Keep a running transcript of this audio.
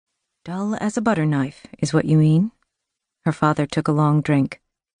Dull as a butter knife, is what you mean? Her father took a long drink.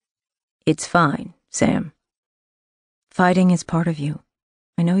 It's fine, Sam. Fighting is part of you.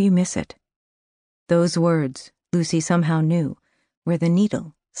 I know you miss it. Those words, Lucy somehow knew, were the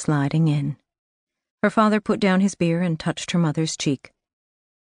needle sliding in. Her father put down his beer and touched her mother's cheek.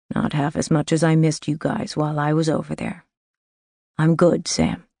 Not half as much as I missed you guys while I was over there. I'm good,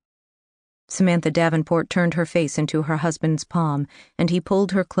 Sam. Samantha Davenport turned her face into her husband's palm, and he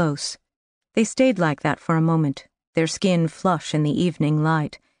pulled her close. They stayed like that for a moment, their skin flush in the evening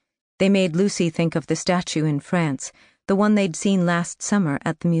light. They made Lucy think of the statue in France, the one they'd seen last summer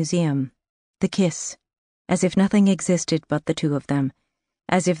at the museum. The kiss, as if nothing existed but the two of them,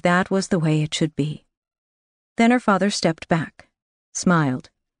 as if that was the way it should be. Then her father stepped back, smiled.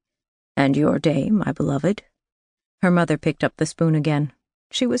 And your day, my beloved? Her mother picked up the spoon again.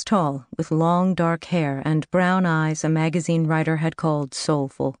 She was tall, with long dark hair and brown eyes a magazine writer had called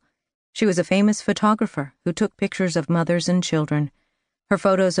soulful. She was a famous photographer who took pictures of mothers and children. Her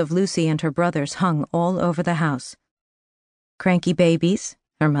photos of Lucy and her brothers hung all over the house. Cranky babies,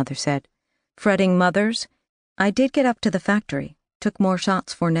 her mother said. Fretting mothers. I did get up to the factory, took more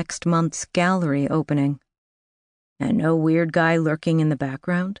shots for next month's gallery opening. And no weird guy lurking in the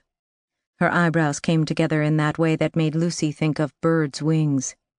background? Her eyebrows came together in that way that made Lucy think of birds'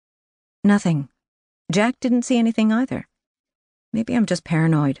 wings. Nothing. Jack didn't see anything either. Maybe I'm just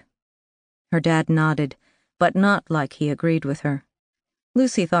paranoid. Her dad nodded, but not like he agreed with her.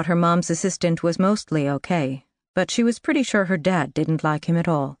 Lucy thought her mom's assistant was mostly okay, but she was pretty sure her dad didn't like him at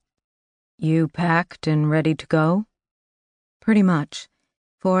all. You packed and ready to go? Pretty much.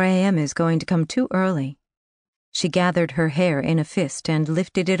 4 a.m. is going to come too early. She gathered her hair in a fist and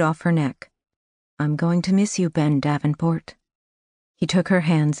lifted it off her neck. I'm going to miss you, Ben Davenport. He took her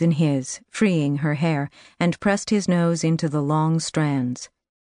hands in his, freeing her hair, and pressed his nose into the long strands.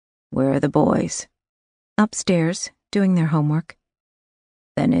 Where are the boys? Upstairs, doing their homework.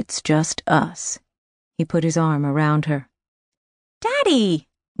 Then it's just us. He put his arm around her. Daddy!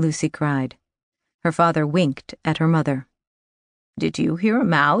 Lucy cried. Her father winked at her mother. Did you hear a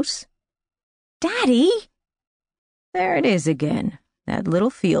mouse? Daddy! There it is again, that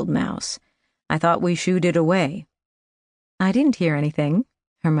little field mouse. I thought we shooed it away. I didn't hear anything,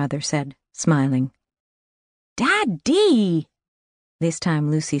 her mother said, smiling. Daddy! This time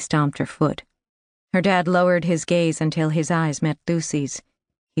Lucy stomped her foot. Her dad lowered his gaze until his eyes met Lucy's.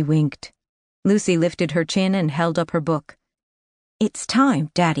 He winked. Lucy lifted her chin and held up her book. It's time,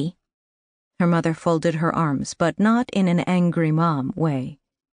 Daddy. Her mother folded her arms, but not in an angry mom way.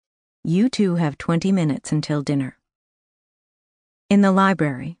 You two have 20 minutes until dinner. In the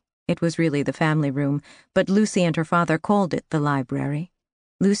library, it was really the family room, but Lucy and her father called it the library.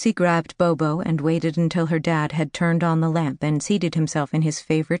 Lucy grabbed Bobo and waited until her dad had turned on the lamp and seated himself in his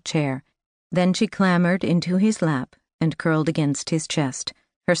favorite chair. Then she clambered into his lap and curled against his chest,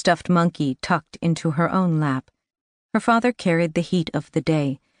 her stuffed monkey tucked into her own lap. Her father carried the heat of the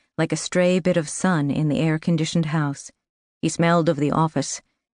day, like a stray bit of sun in the air-conditioned house. He smelled of the office,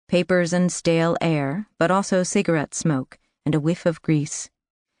 papers and stale air, but also cigarette smoke and a whiff of grease.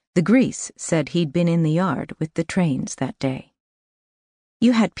 The grease said he'd been in the yard with the trains that day.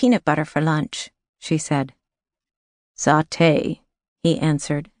 You had peanut butter for lunch, she said. Sauté, he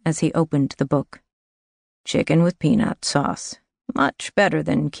answered as he opened the book. Chicken with peanut sauce. Much better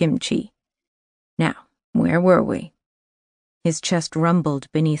than kimchi. Now, where were we? His chest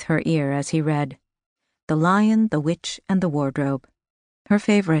rumbled beneath her ear as he read. The Lion, the Witch, and the Wardrobe. Her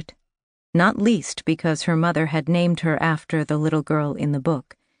favorite. Not least because her mother had named her after the little girl in the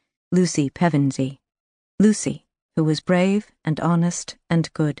book, Lucy Pevensey. Lucy, who was brave and honest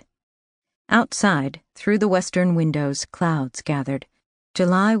and good. Outside, through the western windows, clouds gathered.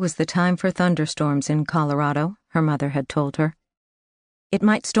 July was the time for thunderstorms in Colorado, her mother had told her. It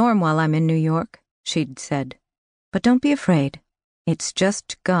might storm while I'm in New York, she'd said. But don't be afraid. It's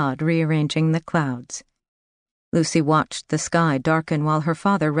just God rearranging the clouds. Lucy watched the sky darken while her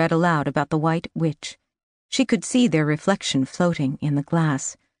father read aloud about the White Witch. She could see their reflection floating in the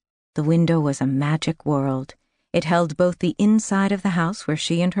glass. The window was a magic world. It held both the inside of the house where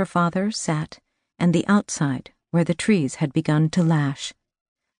she and her father sat and the outside where the trees had begun to lash.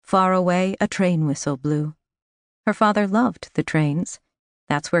 Far away, a train whistle blew. Her father loved the trains.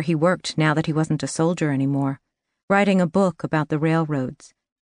 That's where he worked now that he wasn't a soldier anymore, writing a book about the railroads.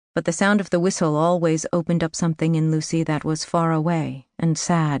 But the sound of the whistle always opened up something in Lucy that was far away and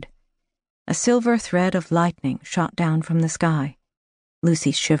sad. A silver thread of lightning shot down from the sky.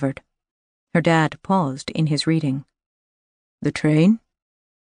 Lucy shivered. Her dad paused in his reading. The train?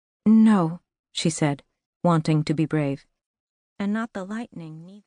 No, she said, wanting to be brave. And not the lightning neither.